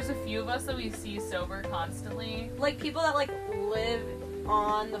 Like, there's a few of us that we see sober constantly. Like, people that, like, live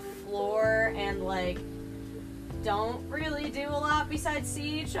on the floor and, like, don't really do a lot besides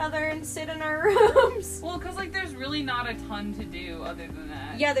see each other and sit in our rooms. Well, because, like, there's really not a ton to do other than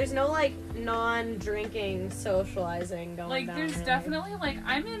that. Yeah, there's no, like, non-drinking socializing going on. Like, there's definitely, like,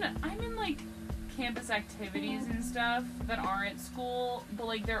 I'm in, like, campus activities and stuff that aren't school, but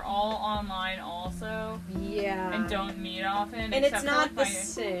like they're all online also. Yeah. And don't meet often. And it's not the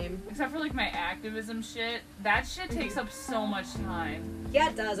same. Except for like my activism shit. That shit takes up so much time.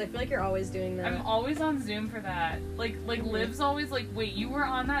 Yeah, it does. I feel like you're always doing that. I'm always on Zoom for that. Like Liv's always like, wait, you were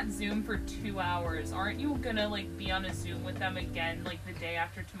on that Zoom for 2 hours. Aren't you gonna like be on a Zoom with them again like the day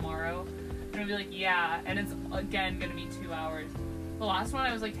after tomorrow? And I'll be like, yeah, and it's again gonna be 2 hours. The last one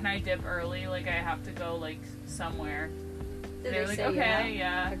I was like, can I dip early? Like, I have to go, like, somewhere. Did they were like, say okay,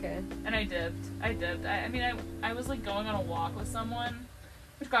 yeah. Okay. And I dipped. I mean, I was, like, going on a walk with someone,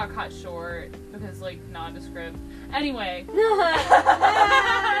 which got cut short because, like, nondescript. Anyway.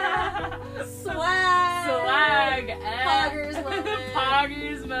 Swag. Poggers moment.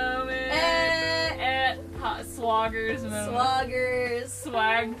 Poggers moment. Swaggers moment. Swaggers.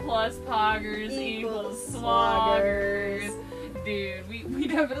 Swag plus poggers equals swaggers. Dude, we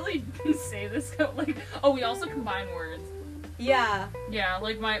definitely can say this, like, oh, we also combine words. Yeah. Yeah,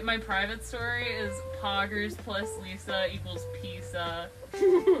 like, my private story is poggers plus Lisa equals pizza.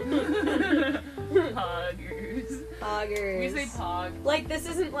 Poggers. Poggers. We say pog. Like, this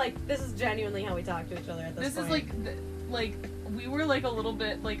isn't, like, this is genuinely how we talk to each other at this point. This is, like, we were, like, a little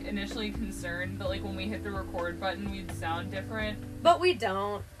bit, like, initially concerned that, like, when we hit the record button, we'd sound different. But we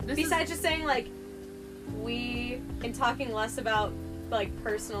don't. Besides just saying, like, in talking less about, like,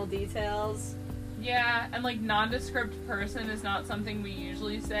 personal details. Yeah, and, like, nondescript person is not something we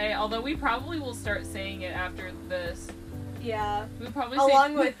usually say, although we probably will start saying it after this. Yeah. We'll probably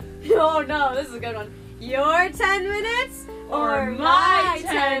Along with, oh no, this is a good one. Your 10 minutes or my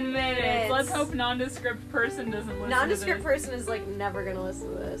 10 minutes. Let's hope nondescript person doesn't listen Nondescript to this. person is, like, never gonna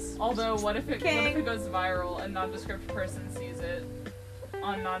listen to this. Although, what if it goes viral and nondescript person sees it?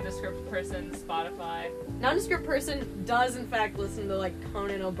 On nondescript person Spotify. Nondescript person does in fact listen to like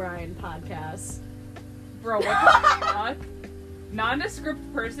Conan O'Brien podcasts. Bro, what the fuck?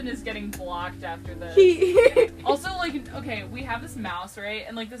 Nondescript person is getting blocked after this. Also, like, okay, we have this mouse, right?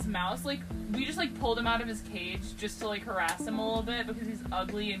 And like this mouse, like, we just like pulled him out of his cage just to like harass him a little bit because he's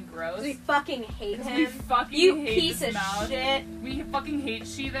ugly and gross. We fucking hate him. We fucking you hate piece this of mouse. shit. We fucking hate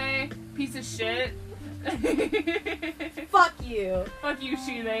she-they. Piece of shit. Fuck you. Fuck you,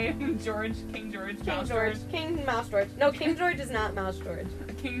 she-they. King George, Mouse George. King Mouse George. No, King George is not Mouse George.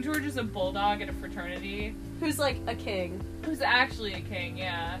 King George is a bulldog at a fraternity. Who's like a king. Who's actually a king,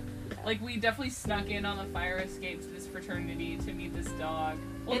 yeah. Like, we definitely snuck in on the fire escape to this fraternity to meet this dog.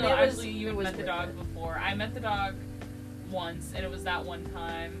 Well, and no, actually, you had met the dog weird. before. I met the dog once, and it was that one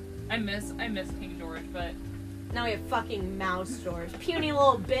time. I miss King George, but... Now we have fucking Mouse George. Puny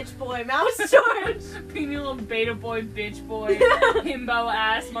little bitch boy Mouse George. Puny little beta boy, bitch boy, himbo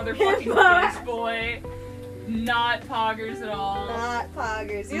ass motherfucking bitch boy. Not poggers at all. Not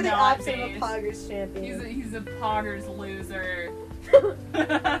poggers. You're the opposite of a poggers champion. He's a poggers loser.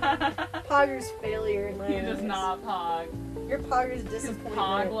 Poggers failure in my eyes. He does not pog. Your poggers disappointment. His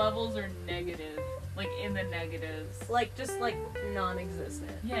pog levels are negative. Like, in the negatives. Like, just, like,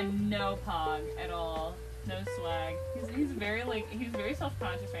 non-existent. Yeah, no pog at all. No swag. He's very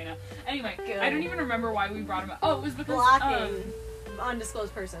self-conscious right now. Anyway, Good. I don't even remember why we brought him up. Oh, it was because blocking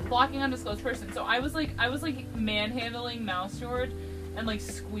undisclosed person. Blocking undisclosed person. So I was like manhandling Mouse George and like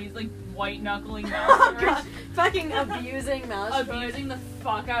white knuckling Mouse George. God. Fucking abusing Mouse George. Abusing the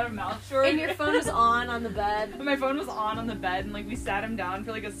fuck out of Mouse George. And your phone was on the bed. My phone was on the bed, and like we sat him down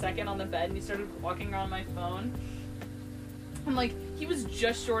for like a second on the bed, and he started walking around my phone. And like he was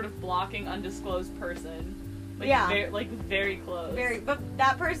just short of blocking undisclosed person. Like, yeah. Very close. But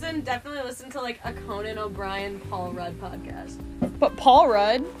that person definitely listened to like a Conan O'Brien, Paul Rudd podcast. But Paul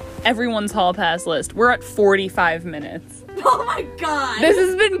Rudd, everyone's hall pass list. We're at 45 minutes. Oh my god! This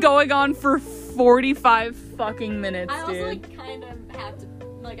has been going on for 45 fucking minutes, dude. I also like kind of have to,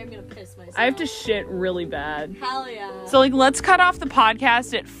 like, I'm gonna piss myself. I have to shit really bad. Hell yeah. So like, let's cut off the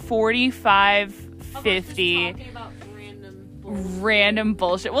podcast at 45:50. Talking about random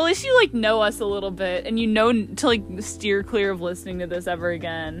bullshit. Well, at least you like know us a little bit, and you know to like steer clear of listening to this ever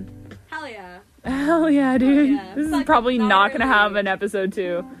again. Hell yeah. Hell yeah, dude. Hell yeah. This is Fuck, probably not gonna really. have an episode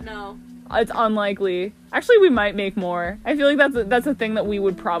 2. No. It's unlikely. Actually, we might make more. I feel like that's a thing that we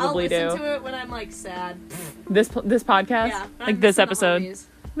would probably do. I'll listen to it when I'm like sad. This podcast? Yeah. Like this episode?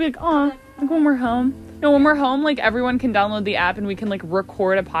 Be like, oh, like when we're home. No, when we're home, like everyone can download the app and we can like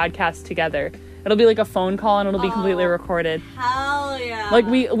record a podcast together. It'll be like a phone call and it'll be completely recorded. Hell yeah. Like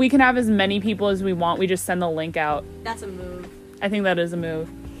we can have as many people as we want. We just send the link out. That's a move. I think that is a move.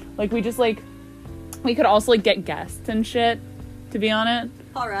 Like we just like, we could also like get guests and shit to be on it.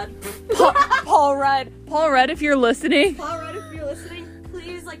 Paul Rudd. Paul Rudd, if you're listening. Paul Rudd, if you're listening,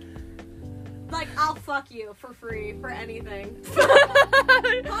 please, like, I'll fuck you for free for anything.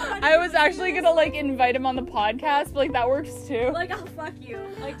 I was actually gonna, like, invite him on the podcast, but, like, that works, too. Like, I'll fuck you.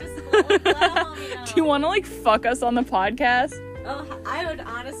 Like, just let him know. Do you want to, like, fuck us on the podcast? Oh, I would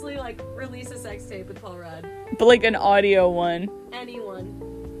honestly, like, release a sex tape with Paul Rudd. But, like, an audio one. Anyone.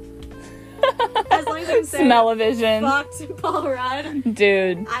 As long as I can say Smell-o-vision. Fucked Paul Rudd.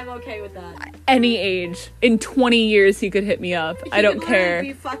 Dude. I'm okay with that. Any age. In 20 years, he could hit me up. I don't care. I'd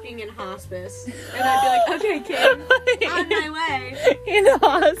be fucking in hospice. And I'd be like, okay, kid, on my way. In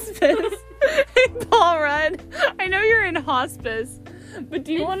hospice. Hey, Paul Rudd, I know you're in hospice, but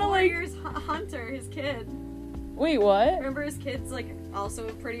do you want to, like... years, Hunter, his kid. Wait, what? Remember his kid's, like, also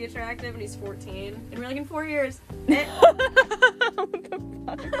pretty attractive, and he's 14. And we're like, in 4 years. What the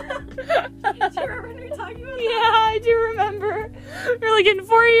fuck? Do you remember when we were talking about that? Yeah, I do remember. We were like, in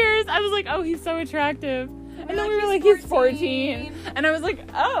 4 years, I was like, oh, he's so attractive. And then we were like, he's 14. And I was like,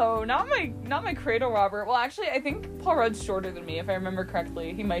 oh, not my cradle robber. Well, actually, I think Paul Rudd's shorter than me, if I remember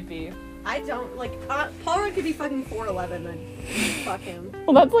correctly. He might be. I don't, like, Paul Rudd could be fucking 4'11", and fuck him.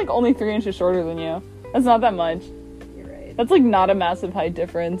 Well, that's, like, only 3 inches shorter than you. That's not that much. You're right. That's, like, not a massive height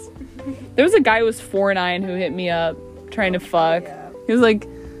difference. There was a guy who was 4'9" who hit me up trying to fuck. Yeah. He was like,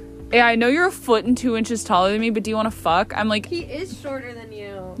 yeah, I know you're 1 foot and 2 inches taller than me, but do you want to fuck? I'm like... He is shorter than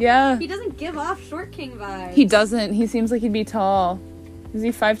you. Yeah. He doesn't give off short king vibes. He doesn't. He seems like he'd be tall. Is he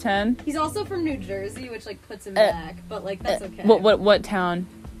 5'10"? He's also from New Jersey, which, like, puts him back. But, like, that's okay. What town?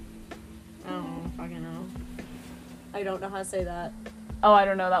 I don't fucking know. I don't know how to say that. Oh, I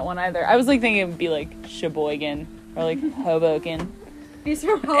don't know that one either. I was, like, thinking it would be, like, Sheboygan. Or, like, Hoboken. He's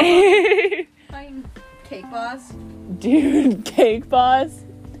from Hoboken. Fucking Cake Boss. Dude, Cake Boss.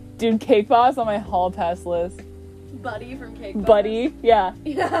 Dude, Cake Boss on my hall pass list. Buddy from Cake Boss. Buddy? Yeah.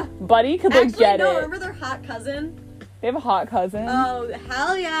 Yeah. Buddy could, like, get it. Remember their hot cousin? They have a hot cousin. Oh,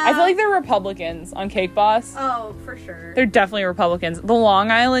 hell yeah. I feel like they're Republicans on Cake Boss. Oh, for sure. They're definitely Republicans. The Long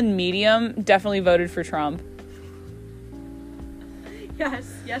Island Medium definitely voted for Trump.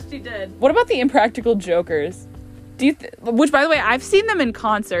 Yes, she did. What about the Impractical Jokers? Which, by the way, I've seen them in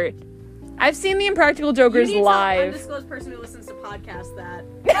concert. I've seen the Impractical Jokers live. Some undisclosed person who listens to podcasts that.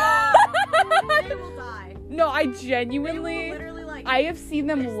 They will die. No, I genuinely... They will literally, like, I have seen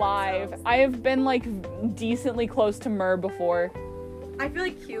them live. themselves. I have been, like, decently close to Murr before. I feel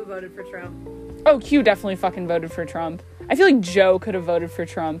like Q voted for Trump. Oh, Q definitely fucking voted for Trump. I feel like Joe could have voted for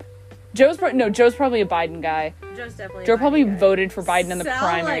Trump. Joe's probably a Biden guy. Joe's definitely Joe a Biden probably guy. voted for Biden in the Sal,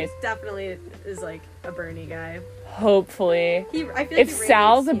 primaries. like, definitely is, like, a Bernie guy. Hopefully. I feel like If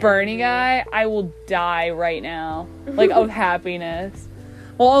Sal's a Bernie guy, I will die right now. Like, of happiness.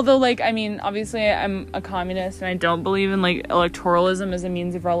 Well, although, like, I mean, obviously I'm a communist and I don't believe in, like, electoralism as a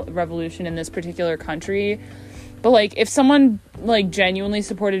means of revolution in this particular country. But, like, if someone, like, genuinely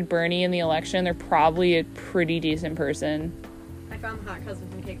supported Bernie in the election, they're probably a pretty decent person. I found the hot cousin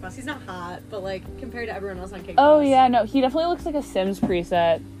from Cake Boss. He's not hot, but, like, compared to everyone else on Cake Oh, Boss. yeah, no, he definitely looks like a Sims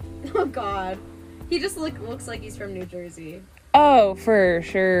preset. Oh, God. He just looks like he's from New Jersey. Oh, for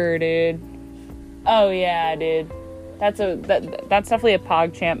sure, dude. Oh yeah, dude. That's definitely a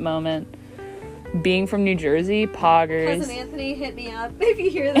PogChamp moment. Being from New Jersey, poggers. Cousin Anthony, hit me up if you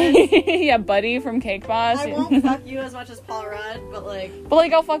hear this. Yeah, buddy from Cake Boss. I won't fuck you as much as Paul Rudd, but like... But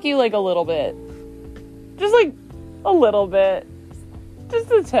like, I'll fuck you like a little bit. Just like, a little bit.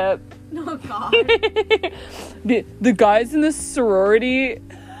 Just a tip. Oh, God. The guys in the sorority...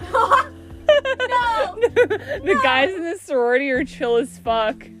 No! The guys in the sorority are chill as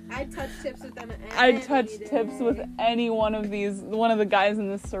fuck. I'd touch tips with them I'd touch tips with any one of the guys in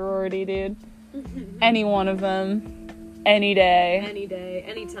the sorority, dude. Any one of them. Any day. Any day.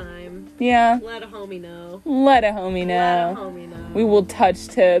 Anytime. Yeah. Let a homie know. Let a homie know. We will touch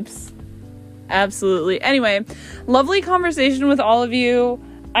tips. Absolutely. Anyway, lovely conversation with all of you.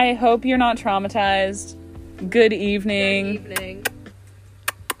 I hope you're not traumatized. Good evening. Good evening.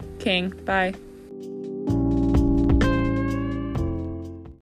 King. Bye.